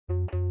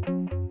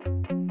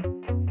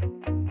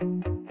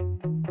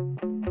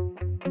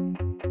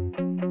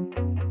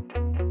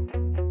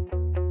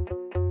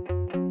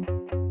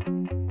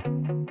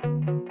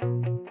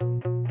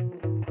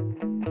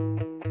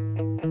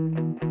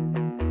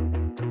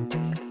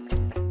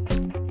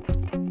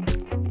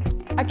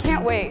I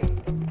can't wait.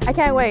 I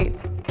can't wait.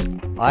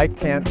 I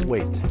can't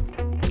wait.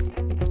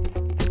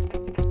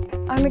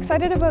 I'm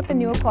excited about the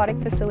new aquatic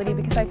facility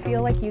because I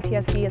feel like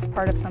UTSC is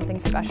part of something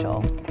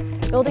special.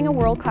 Building a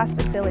world-class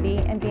facility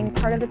and being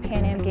part of the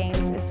Pan Am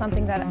Games is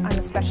something that I'm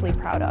especially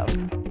proud of.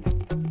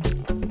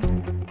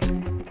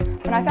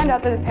 When I found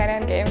out that the Pan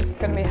Am Games was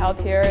going to be held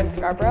here in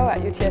Scarborough at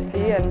UTSC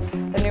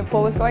and the new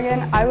pool was going in,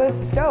 I was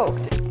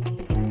stoked.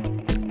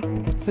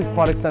 This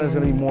aquatic center is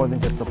going to be more than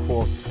just a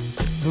pool.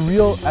 The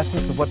real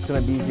essence of what's going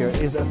to be here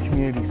is a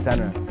community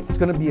center. It's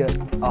going to be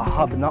a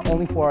hub, not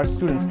only for our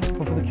students,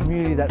 but for the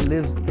community that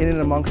lives in and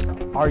amongst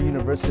our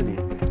university.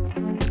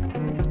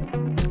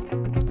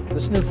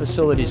 This new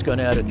facility is going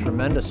to add a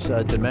tremendous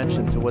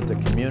dimension to what the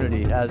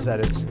community has at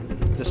its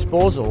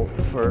disposal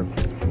for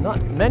not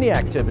many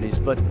activities,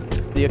 but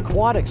the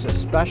aquatics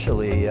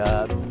especially.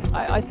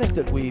 I think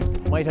that we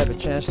might have a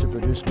chance to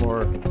produce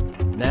more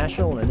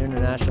national and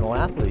international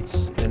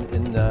athletes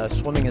in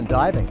swimming and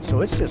diving,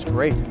 so it's just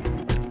great.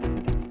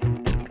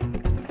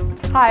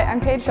 Hi,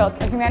 I'm Paige Schultz,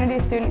 a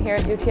humanities student here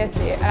at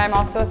UTSC, and I'm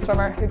also a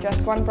swimmer who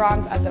just won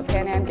bronze at the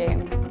Pan Am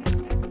Games.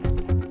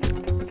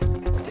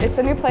 It's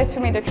a new place for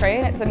me to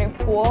train, it's a new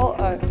pool,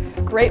 a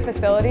great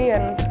facility,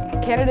 and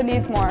Canada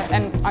needs more,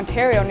 and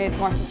Ontario needs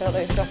more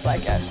facilities just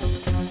like it.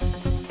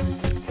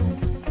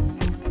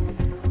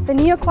 The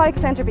new aquatic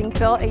center being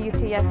built at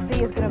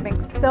UTSC is going to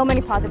bring so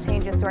many positive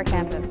changes to our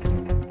campus.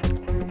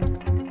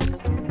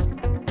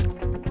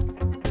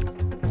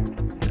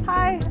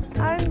 Hi,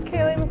 I'm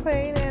Kaylee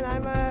McLean and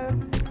I'm a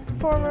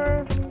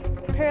former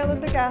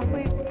Paralympic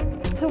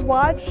athlete. To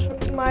watch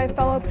my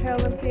fellow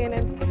Paralympian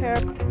and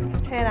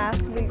Parapan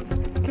athletes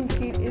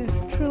compete is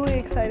truly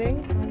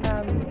exciting.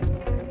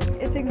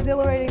 It's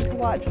exhilarating to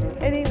watch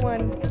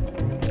anyone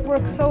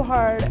work so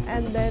hard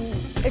and then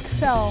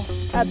excel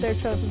at their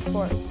chosen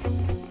sport.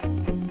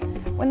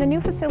 When the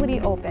new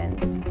facility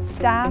opens,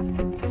 staff,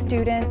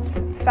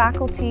 students,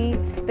 faculty,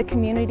 the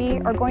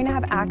community are going to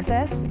have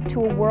access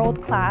to a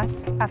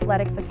world-class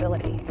athletic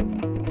facility.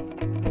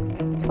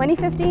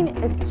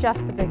 2015 is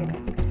just the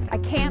beginning. I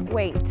can't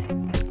wait.